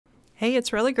Hey,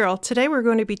 it's Rellygirl. Today we're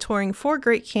going to be touring 4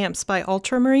 great camps by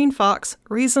Ultramarinefox,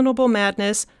 Reasonable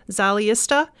Madness,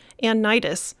 Zalyista, and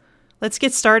Nytus. Let's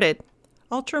get started.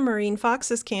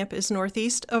 Ultramarinefox's camp is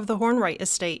northeast of the Hornwright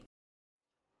Estate.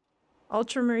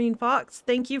 Ultramarinefox,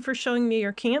 thank you for showing me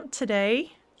your camp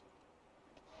today.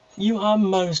 You are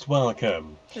most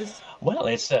welcome. Well,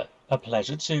 it's a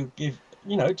pleasure to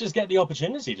just get the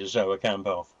opportunity to show a camp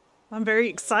off. I'm very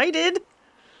excited.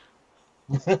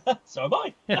 So am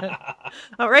I.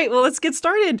 All right, well, let's get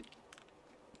started.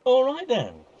 All right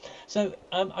then. So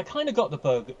I kind of got the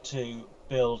bug to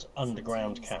build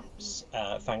underground camps,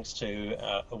 thanks to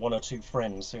one or two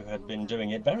friends who had been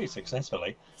doing it very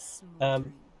successfully,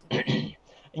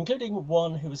 including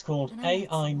one who was called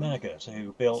AI Maggot,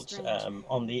 who built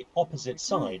on the opposite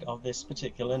side of this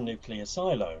particular nuclear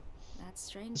silo.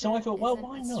 So I thought, well,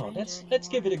 why not? Let's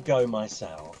give it a go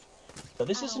myself. So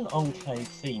this is an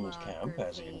enclave-themed camp,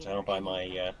 as you can tell by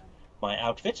my my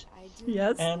outfit.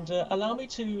 Yes. And allow me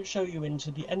to show you into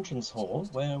the entrance hall,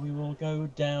 where we will go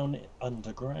down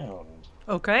underground.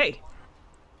 Okay.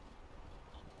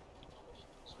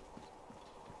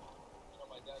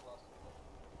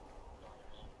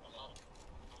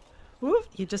 Woof,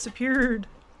 you disappeared.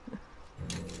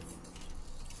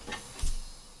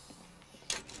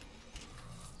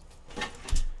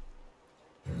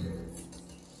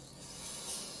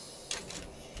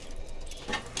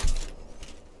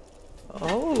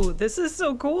 Oh, this is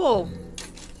so cool.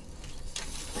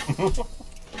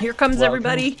 Here comes Welcome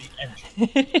everybody.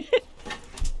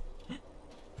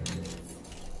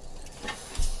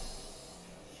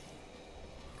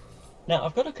 Now,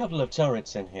 I've got a couple of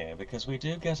turrets in here because we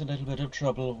do get a little bit of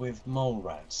trouble with mole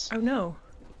rats. Oh no.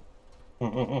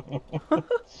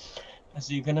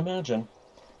 As you can imagine,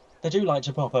 they do like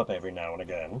to pop up every now and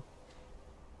again.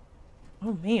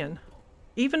 Oh man.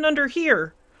 Even under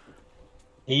here.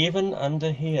 Even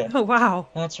under here. Oh wow.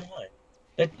 That's right.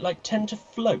 They tend to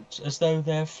float as though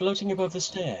they're floating above the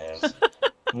stairs.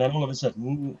 And then all of a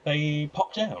sudden they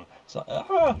pop down. It's like,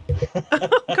 ah!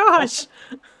 Oh gosh.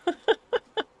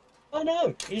 I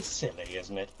know, it's silly,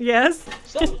 isn't it? Yes.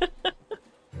 So,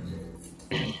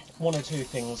 one or two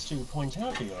things to point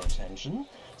out for your attention.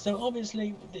 So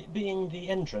obviously, being the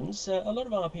entrance, a lot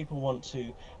of our people want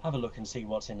to have a look and see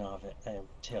what's in our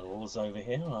tills over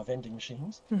here, our vending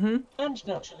machines. Mm-hmm. And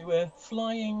naturally, we're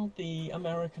flying the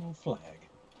American flag.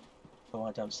 Oh,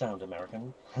 I don't sound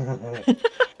American.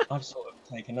 I've sort of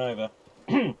taken over.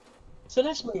 So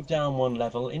let's move down one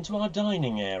level into our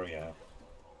dining area.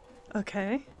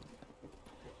 Okay.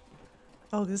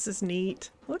 Oh, this is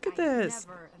neat. Look at this.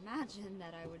 I never imagined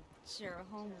that I would share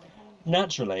a home with him.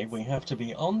 Naturally, we have to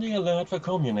be on the alert for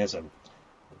communism.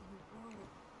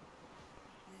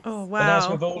 Oh, But as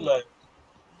wow. we've all learned,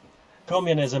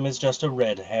 communism is just a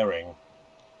red herring.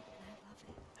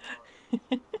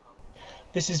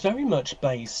 This is very much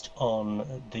based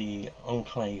on the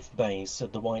enclave base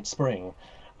at the White Spring.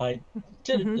 I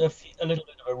did a little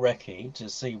bit of a recce to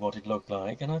see what it looked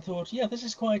like, and I thought, yeah, this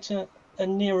is quite a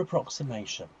near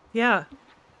approximation. Yeah.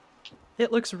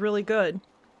 It looks really good.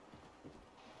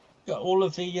 Got all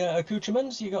of the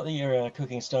accoutrements. You got the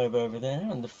cooking stove over there,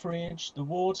 and the fridge, the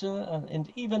water,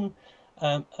 and even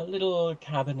a little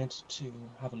cabinet to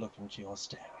have a look into your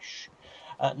stash.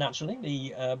 Naturally,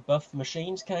 the buff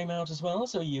machines came out as well,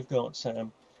 so you've got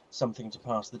something to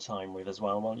pass the time with as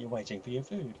well while you're waiting for your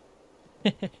food.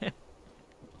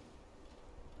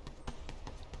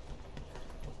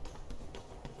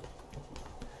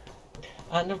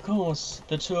 And of course,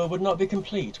 the tour would not be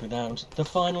complete without the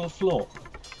final floor.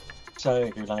 So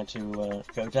if you'd like to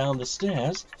go down the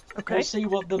stairs, Okay. we'll see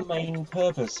what the main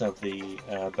purpose of the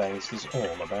base is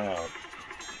all about.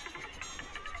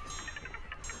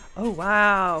 Oh,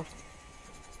 wow.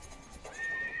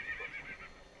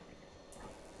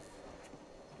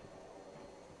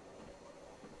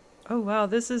 Oh, wow.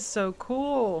 This is so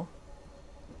cool.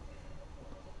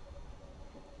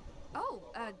 Oh,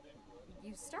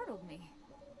 you startled me.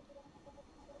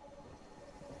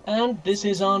 And this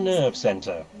is our nerve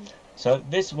center. So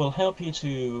this will help you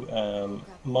to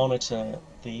monitor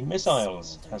the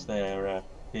missiles as they're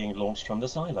being launched from the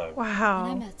silo. And I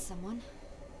Wow. met someone.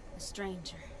 A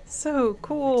stranger. So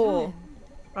cool.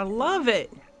 I love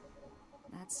it.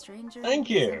 That stranger Thank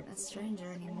you. isn't a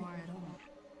stranger anymore at all.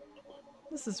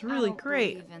 This is I really don't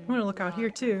great. believe in I'm gonna look out luck here or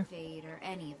too. fate or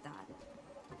any of that.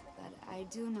 But I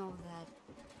do know that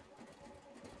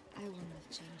I wouldn't have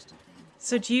changed a thing.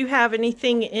 So do you have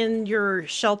anything in your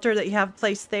shelter that you have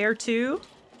placed there too?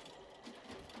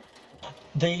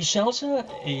 The shelter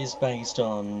is based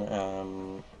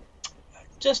on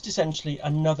just essentially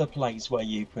another place where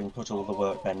you can put all the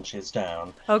workbenches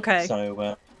down. Okay.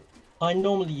 So I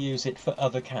normally use it for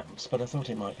other camps, but I thought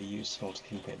it might be useful to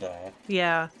keep it there.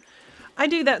 Yeah. I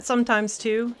do that sometimes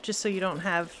too, just so you don't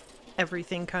have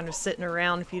everything kind of sitting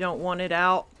around if you don't want it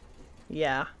out.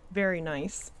 Yeah, very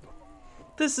nice.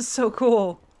 This is so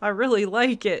cool. I really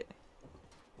like it.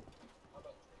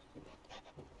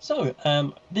 So,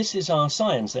 this is our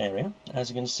science area. As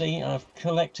you can see, I've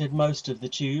collected most of the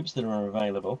tubes that are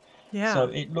available. Yeah. So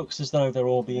it looks as though they're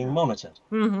all being monitored.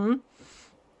 Mm-hmm.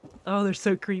 Oh, they're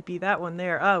so creepy. That one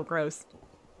there. Oh, gross.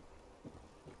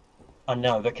 I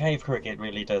know, the cave cricket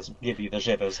really does give you the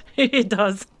shivers. It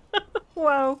does.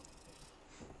 Wow.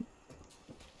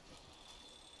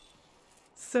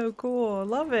 So cool. I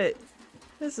love it.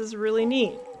 This is really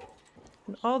neat.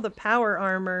 And all the power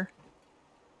armor.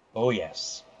 Oh,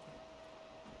 yes.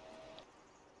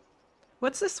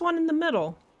 What's this one in the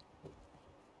middle?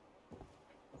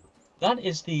 That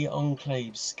is the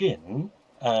Enclave skin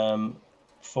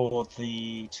for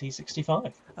the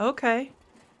T65. Okay.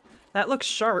 That looks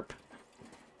sharp.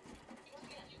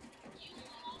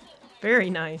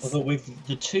 Very nice. Although with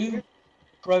the two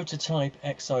prototype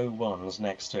XO1s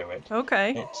next to it,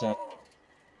 Okay. it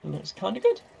looks kind of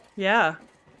good. Yeah.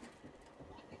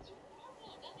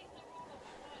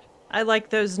 I like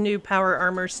those new power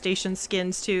armor station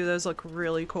skins too. Those look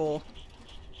really cool.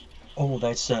 Oh,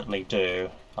 they certainly do.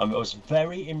 I was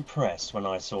very impressed when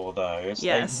I saw those.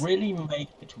 Yes. They really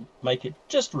make it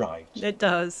just right. It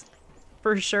does.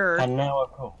 For sure. And now,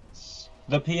 of course,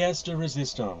 the pièce de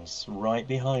résistance right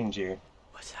behind you.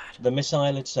 What's that? The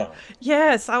missile itself.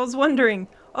 Yes, I was wondering.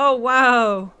 Oh,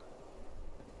 wow.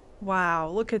 Wow,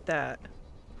 look at that.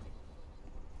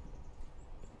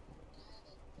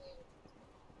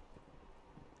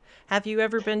 Have you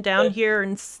ever been down here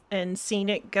and seen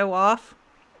it go off?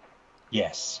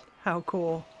 Yes. How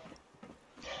cool.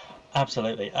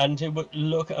 Absolutely. And it would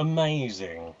look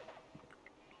amazing.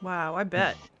 Wow, I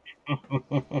bet.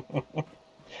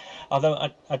 Although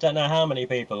I don't know how many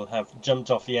people have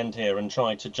jumped off the end here and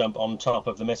tried to jump on top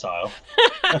of the missile.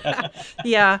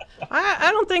 Yeah,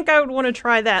 I don't think I would want to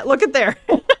try that. Look at there.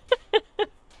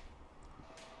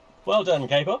 Well done,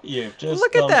 K-pop. You've just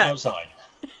Look at gone that. outside.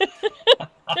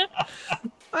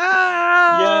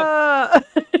 Ah!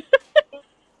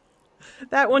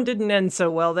 That one didn't end so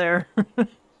well there.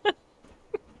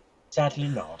 Sadly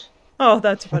not. Oh,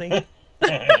 that's funny.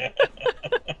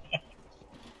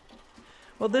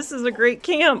 Well, this is a great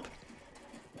camp.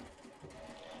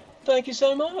 Thank you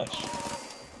so much.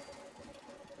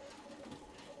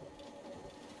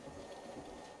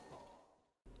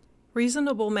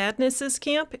 Reasonable Madness's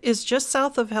camp is just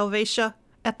south of Helvetia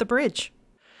at the bridge.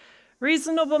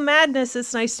 Reasonable Madness,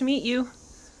 it's nice to meet you.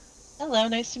 Hello,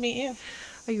 nice to meet you.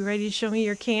 Are you ready to show me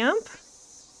your camp?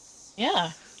 Yeah.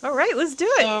 All right, let's do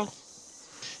it. So,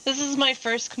 this is my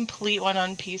first complete one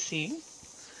on PC.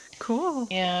 Cool.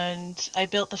 And I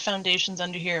built the foundations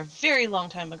under here a very long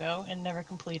time ago and never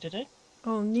completed it.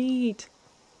 Oh, neat.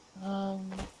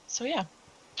 So yeah.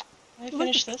 I Look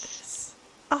finished at this.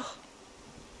 Oh,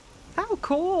 how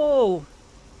cool.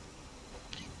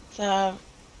 It's a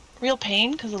real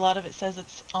pain because a lot of it says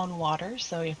it's on water,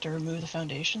 so you have to remove the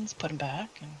foundations, put them back.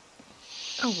 And...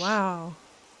 Oh, wow.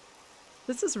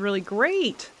 This is really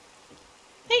great.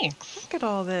 Thanks. Look at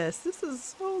all this. This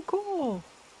is so cool.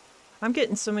 I'm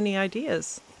getting so many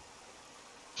ideas.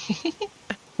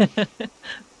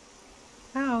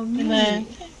 How neat. And then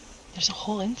there's a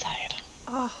hole inside.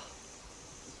 Oh.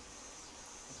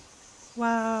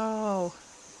 Wow.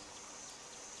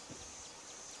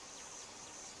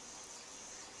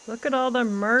 Look at all the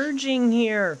merging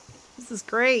here. This is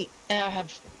great. Yeah, I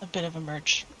have a bit of a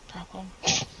merge problem.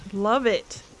 Love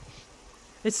it.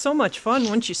 It's so much fun.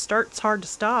 Once you start, it's hard to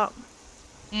stop.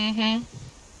 Mm-hmm.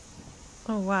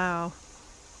 Oh, wow.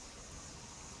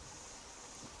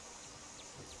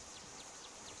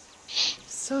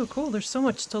 So cool. There's so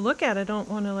much to look at. I don't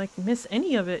want to, like, miss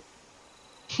any of it.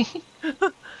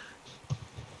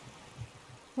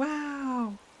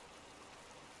 Wow.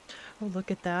 Oh, look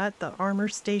at that. The armor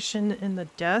station and the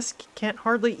desk. Can't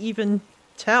hardly even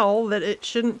tell that it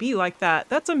shouldn't be like that.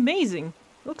 That's amazing.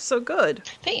 Looks so good.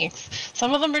 Thanks.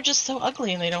 Some of them are just so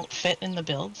ugly and they don't fit in the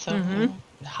build, so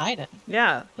hide it.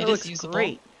 Yeah, It it is looks usable.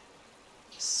 great.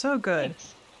 So good.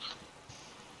 Thanks.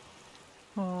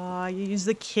 Aw, you use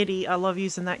the kitty. I love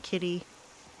using that kitty.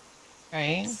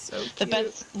 Right? So cute. The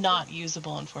bed's not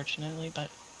usable, unfortunately, but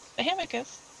the hammock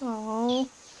is. Oh,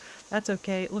 that's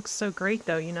okay. It looks so great,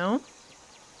 though, you know?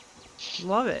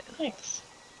 Love it. Thanks.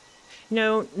 You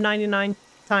know, 99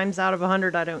 times out of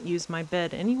 100, I don't use my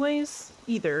bed anyways,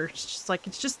 either. It's just like,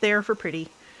 it's just there for pretty.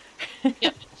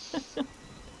 Yep.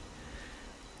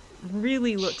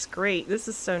 Really looks great. This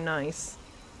is so nice.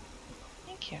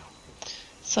 Thank you.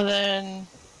 So then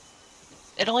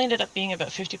it only ended up being about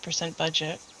 50%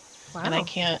 budget. Wow. And I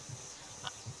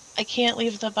can't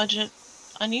leave the budget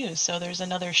unused. So there's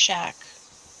another shack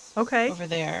over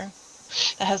there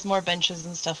that has more benches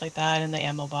and stuff like that, and the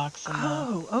ammo box and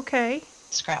the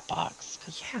scrap box,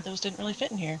 because those didn't really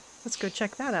fit in here. Let's go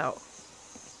check that out.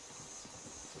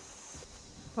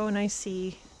 Oh, and I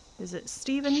see. Is it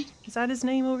Steven? Is that his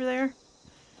name over there?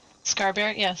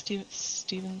 Scarberry? Yeah,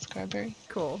 Steven Scarberry.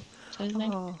 Cool. Is that his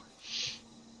name? Oh.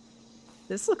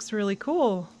 This looks really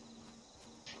cool.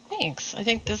 Thanks. I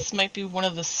think this might be one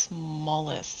of the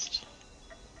smallest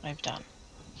I've done.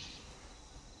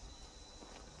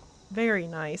 Very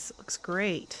nice. Looks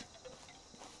great.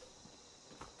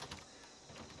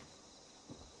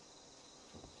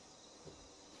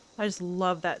 I just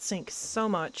love that sink so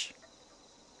much.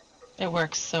 It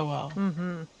works so well.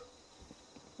 Mm-hmm.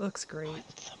 Looks great.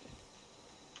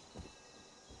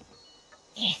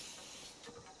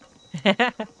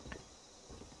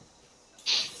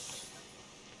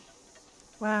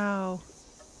 Wow.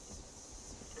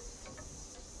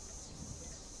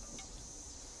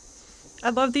 I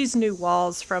love these new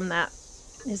walls from that.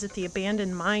 Is it the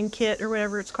Abandoned Mine kit or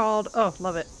whatever it's called? Oh,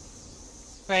 love it.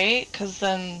 Right? Because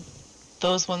then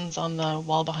those ones on the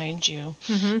wall behind you,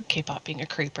 K-pop being a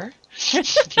creeper,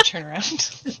 if you turn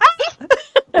around.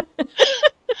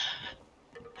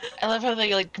 I love how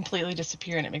they like completely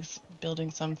disappear, and it makes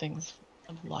building some things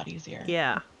a lot easier.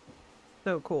 Yeah.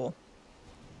 So cool.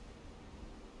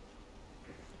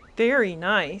 Very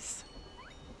nice.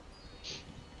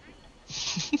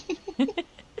 And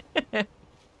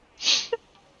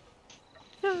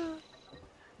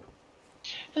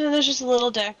then there's just a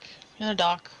little deck and a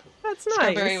dock. That's nice.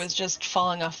 Scarberry was just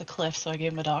falling off the cliff, so I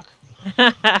gave him a dock.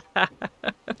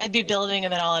 I'd be building,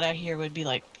 and then all that I hear would be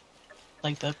like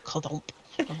the kadump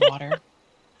of water.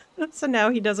 So now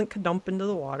he doesn't kadump into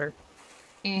the water.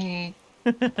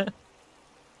 Mm-hmm.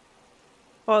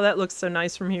 Oh, that looks so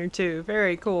nice from here too.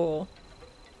 Very cool.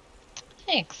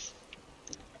 Thanks.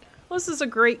 Well, this is a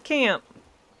great camp.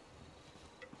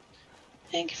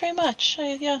 Thank you very much.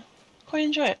 I quite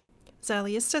enjoy it.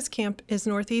 Zalyista's camp is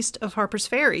northeast of Harper's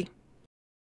Ferry.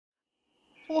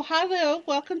 Well, hello.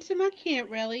 Welcome to my camp,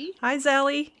 Relly. Hi,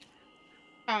 Zally.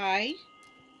 Hi.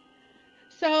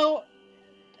 So,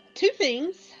 two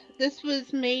things. This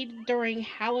was made during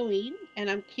Halloween, and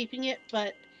I'm keeping it,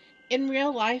 but in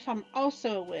real life, I'm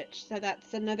also a witch, so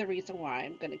that's another reason why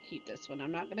I'm going to keep this one.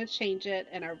 I'm not going to change it,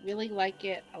 and I really like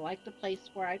it. I like the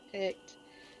place where I picked,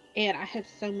 and I had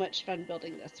so much fun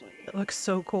building this one. It looks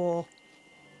so cool.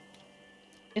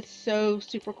 It's so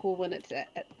super cool when it's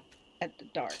at the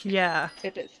dark. Yeah.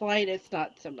 If it's light, it's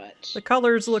not so much. The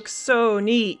colors look so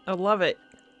neat. I love it.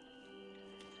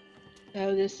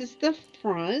 So this is the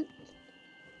front.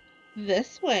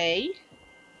 This way.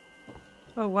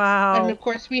 Oh wow. And of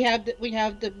course we have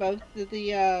both of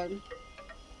the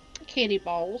candy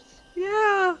balls.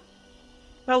 Yeah.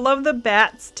 I love the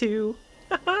bats too.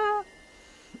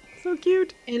 So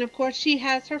cute. And of course she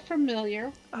has her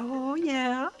familiar. Oh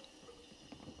yeah.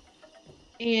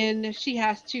 And she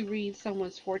has to read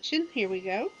someone's fortune. Here we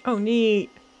go. Oh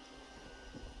neat.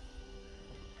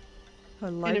 I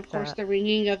like that. And of course the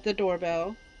ringing of the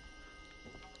doorbell.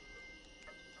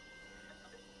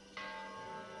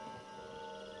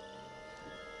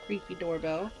 Creepy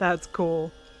doorbell. That's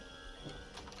cool.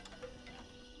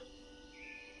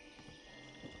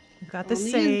 We've got the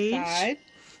sage. Inside.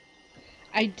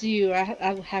 I do. I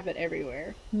have it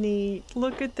everywhere. Neat.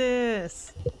 Look at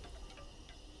this.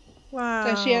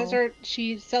 Wow. So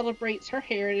she celebrates her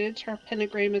heritage. Her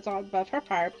pentagram is on above her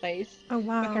fireplace. Oh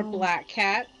wow. With her black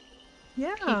cat.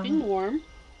 Yeah. Keeping warm.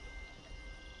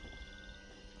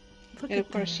 Look and of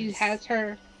course she has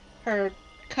her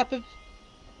cup of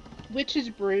witch's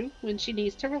brew when she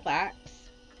needs to relax.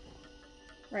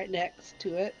 Right next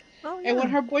to it. Oh, yeah. And when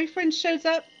her boyfriend shows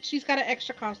up, she's got an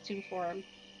extra costume for him.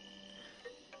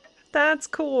 That's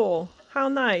cool. How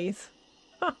nice.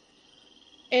 Huh.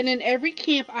 And in every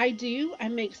camp I do, I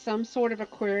make some sort of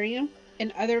aquarium.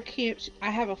 In other camps, I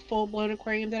have a full-blown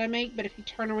aquarium that I make, but if you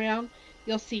turn around,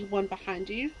 you'll see one behind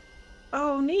you.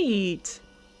 Oh, neat.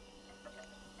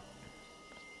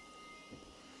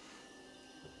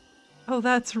 Oh,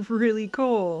 that's really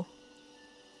cool.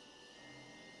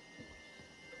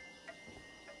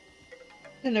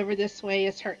 And over this way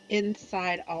is her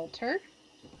inside altar.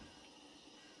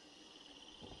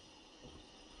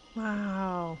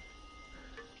 Wow.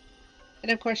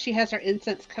 And of course she has her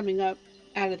incense coming up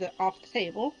off the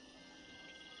table.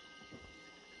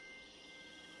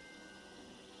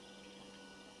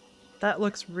 That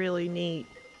looks really neat.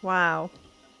 Wow.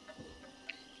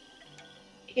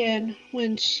 And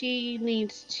when she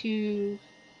needs to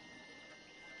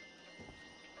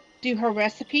do her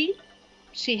recipe,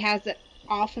 she has it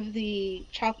off of the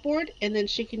chalkboard, and then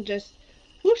she can just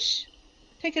whoosh,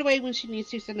 take it away when she needs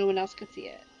to so no one else can see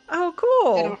it. Oh,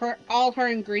 cool. And all her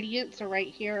ingredients are right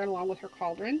here along with her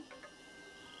cauldron.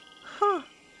 Huh.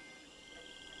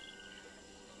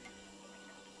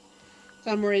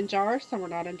 Some are in jars, some are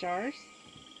not in jars.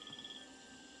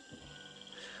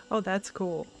 Oh, that's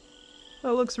cool.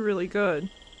 That looks really good.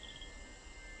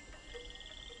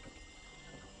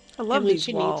 I love these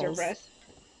walls. Needs a rest.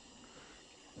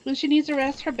 When she needs a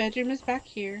rest, her bedroom is back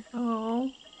here.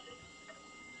 Oh.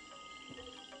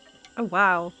 Oh,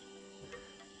 wow.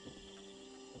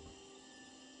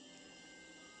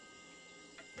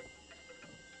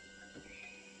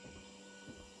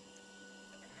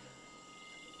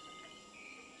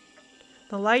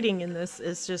 The lighting in this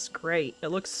is just great. It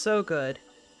looks so good.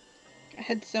 I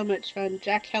had so much fun.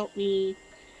 Jack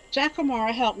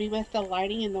O'Mara helped me with the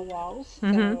lighting in the walls. So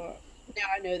now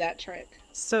I know that trick.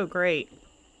 So great.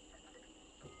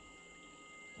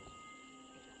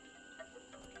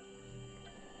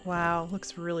 Wow,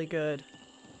 looks really good.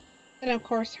 And of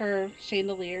course her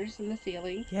chandeliers in the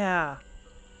ceiling. Yeah.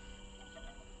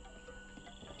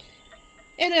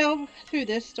 And now through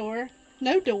this door,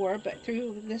 no door, but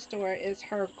through this door is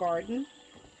her garden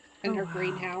and her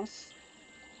greenhouse.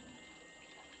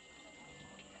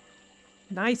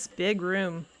 Nice big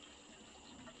room.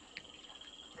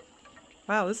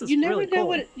 Wow, this is really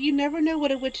cool. You never know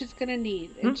what a witch is going to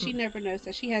need, and she never knows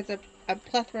that. She has a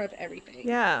plethora of everything.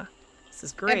 Yeah, this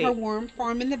is great. And her worm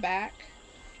farm in the back.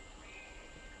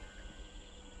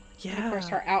 Yeah. And of course,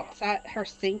 her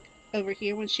sink over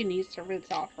here when she needs to rinse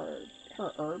off her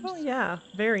herbs. Oh yeah,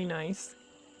 very nice.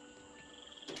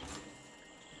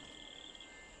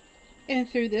 And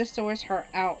through this door is her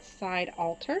outside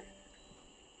altar.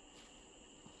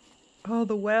 Oh,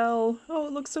 the well. Oh,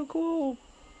 it looks so cool.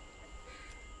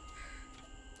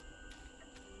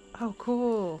 Oh,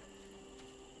 cool.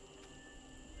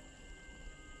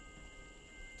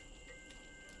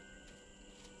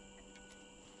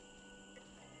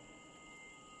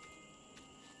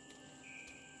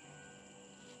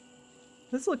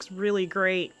 This looks really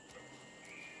great.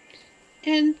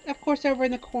 And, of course, over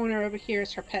in the corner over here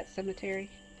is her pet cemetery.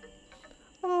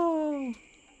 Oh.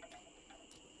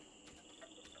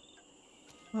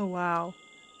 Oh, wow.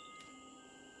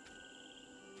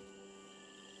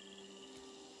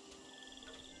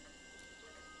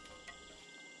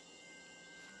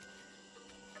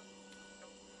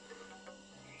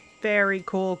 Very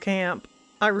cool camp.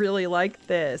 I really like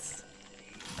this.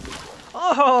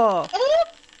 Oh!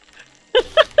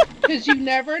 Because you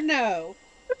never know.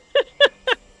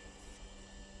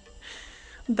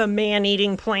 The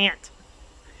man-eating plant.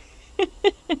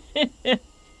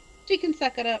 She can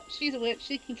suck it up. She's a witch.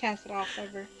 She can cast it off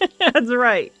over. That's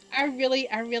right. I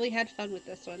really had fun with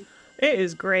this one. It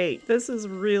is great. This is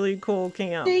really cool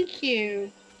camp. Thank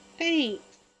you. Thanks.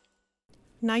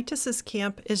 Nytus's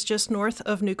camp is just north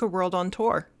of Nuka World on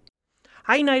tour.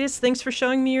 Hi, Nytus. Thanks for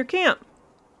showing me your camp.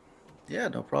 Yeah,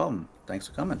 no problem. Thanks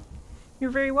for coming. You're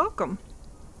very welcome.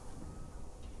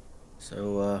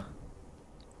 So,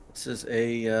 this is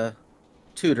a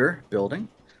Tudor building.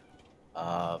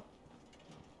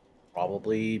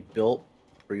 Probably built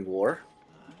pre-war.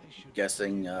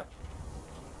 Guessing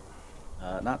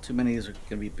not too many of these are going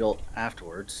to be built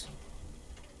afterwards.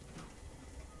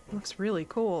 Looks really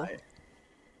cool.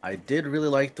 I did really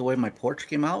like the way my porch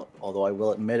came out, although I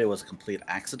will admit it was a complete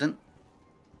accident.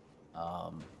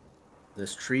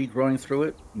 This tree growing through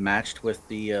it matched with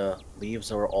the leaves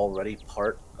that were already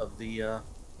part of the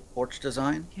porch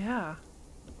design. Yeah.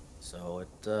 So it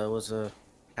was a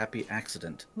happy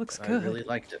accident. Looks good. I really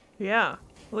liked it. Yeah,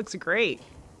 looks great.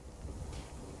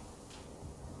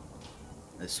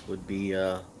 This would be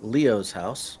Leo's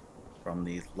house from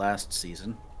the last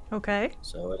season. Okay.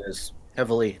 So it is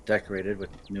heavily decorated with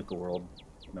Nuka World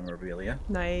memorabilia.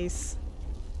 Nice.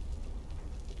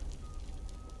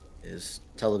 His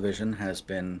television has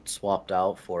been swapped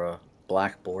out for a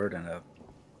blackboard and a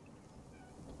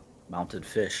mounted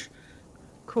fish.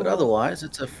 Cool. But otherwise,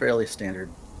 it's a fairly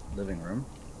standard living room.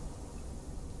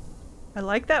 I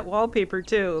like that wallpaper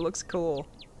too. It looks cool.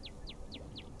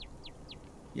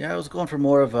 Yeah, I was going for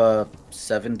more of a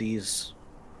 70s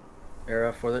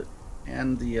era for it.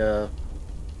 And the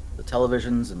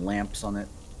televisions and lamps on it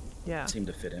seem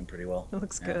to fit in pretty well. It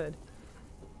looks good.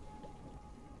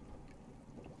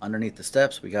 Underneath the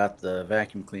steps, we got the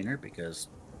vacuum cleaner because...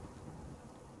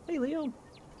 Hey, Leo.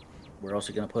 Where else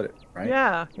are you going to put it, right?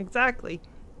 Yeah, exactly.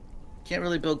 can't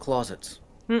really build closets.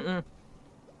 Mm-mm.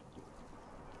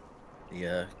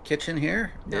 The kitchen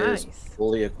here is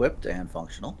fully equipped and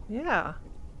functional. Yeah.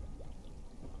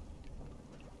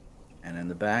 And in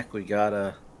the back, we got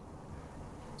a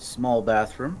small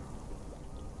bathroom.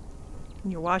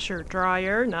 Your washer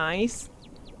dryer, nice.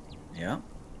 Yeah.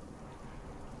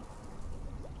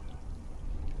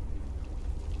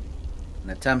 An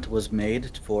attempt was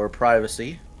made for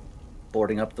privacy,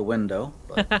 boarding up the window,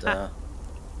 but it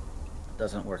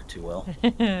doesn't work too well.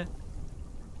 It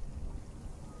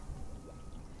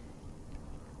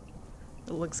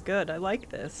looks good. I like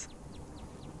this.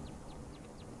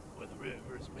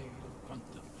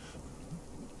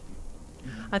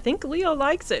 I think Leo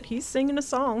likes it. He's singing a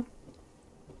song.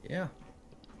 Yeah.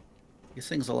 He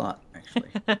sings a lot,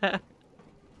 actually.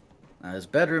 Now, his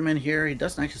bedroom in here, he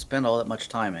doesn't actually spend all that much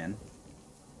time in.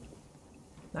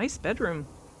 Nice bedroom.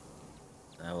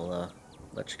 I will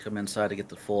let you come inside to get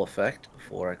the full effect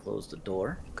before I close the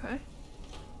door. Okay.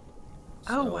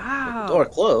 So, oh, wow. With the door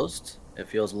closed, it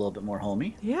feels a little bit more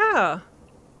homey. Yeah.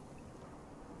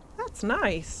 That's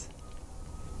nice.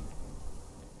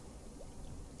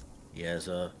 He has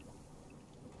a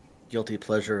guilty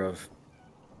pleasure of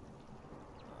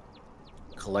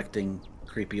collecting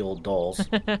creepy old dolls.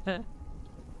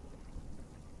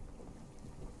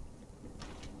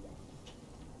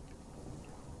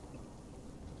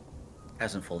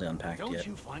 Hasn't fully unpacked yet. Don't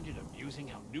you find it amusing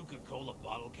how Nuka-Cola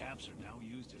bottle caps are now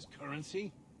used as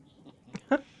currency?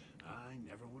 I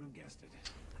never would have guessed it.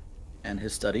 And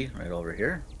his study right over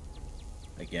here.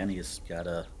 Again, he's got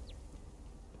a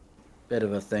bit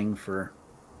of a thing for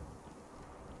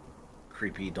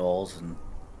creepy dolls and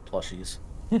plushies.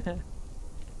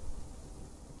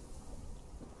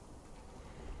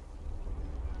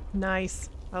 Nice.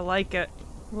 I like it.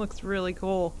 Looks really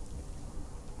cool.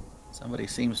 Somebody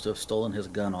seems to have stolen his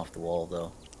gun off the wall,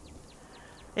 though.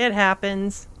 It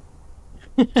happens.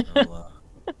 So,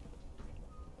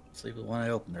 sleep with one eye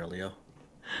open there, Leo.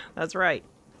 That's right.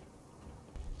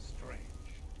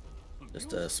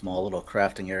 Just a small little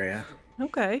crafting area.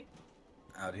 Okay.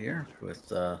 Out here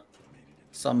with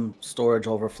some storage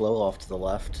overflow off to the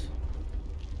left.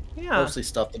 Yeah. Mostly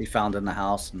stuff that he found in the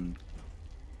house and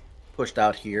pushed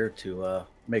out here to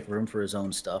make room for his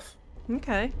own stuff.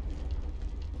 Okay.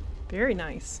 Very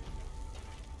nice.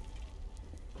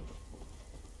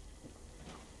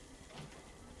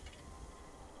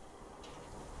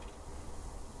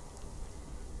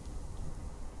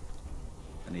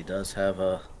 And he does have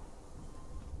a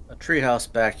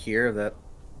treehouse back here that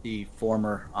the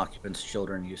former occupants'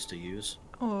 children used to use.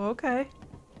 Oh, okay.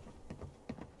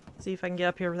 See if I can get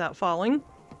up here without falling.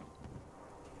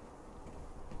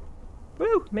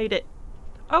 Woo! Made it.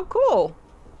 Oh, cool.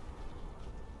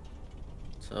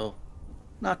 So,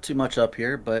 not too much up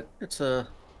here, but it's a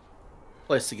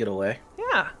place to get away.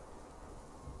 Yeah.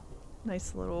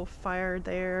 Nice little fire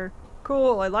there.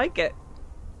 Cool, I like it.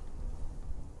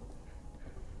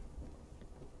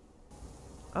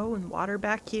 Oh, and water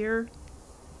back here.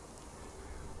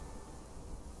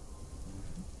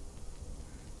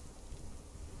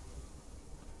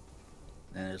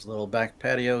 And his little back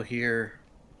patio here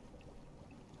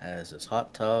has his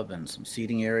hot tub and some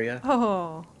seating area.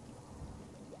 Oh.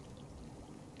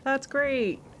 That's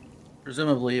great.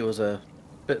 Presumably it was a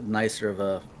bit nicer of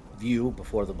a view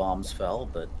before the bombs fell,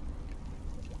 but...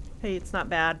 Hey, it's not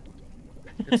bad.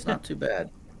 It's not too bad.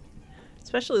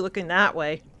 Especially looking that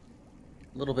way.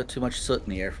 A little bit too much soot in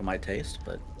the air for my taste,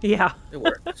 but yeah, it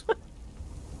works.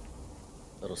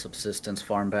 Little subsistence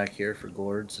farm back here for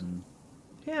gourds and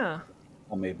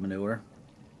homemade manure.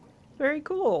 Very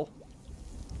cool.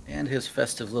 And his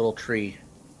festive little tree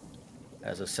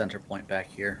as a center point back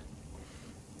here.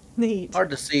 Neat. Hard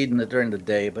to see during the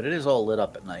day, but it is all lit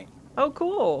up at night. Oh,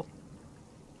 cool.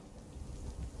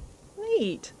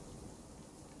 Neat.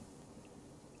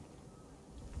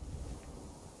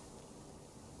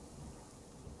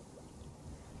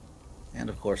 And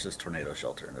of course his tornado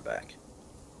shelter in the back.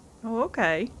 Oh,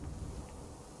 okay.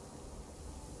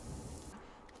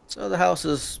 So the house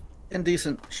is in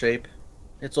decent shape.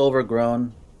 It's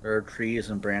overgrown. There are trees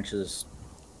and branches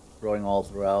growing all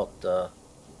throughout the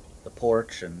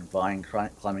porch and vine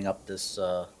climbing up this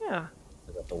the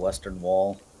western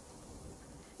wall.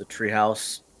 The tree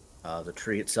house, the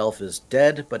tree itself is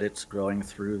dead, but it's growing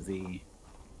through the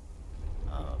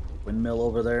windmill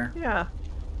over there. Yeah.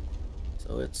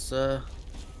 So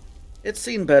it's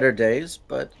seen better days,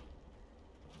 but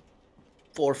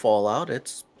for Fallout,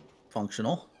 it's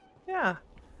functional. Yeah.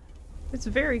 It's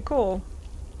very cool.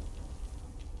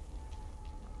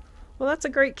 Well, that's a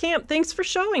great camp. Thanks for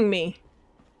showing me.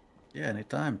 Yeah,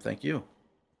 anytime. Thank you.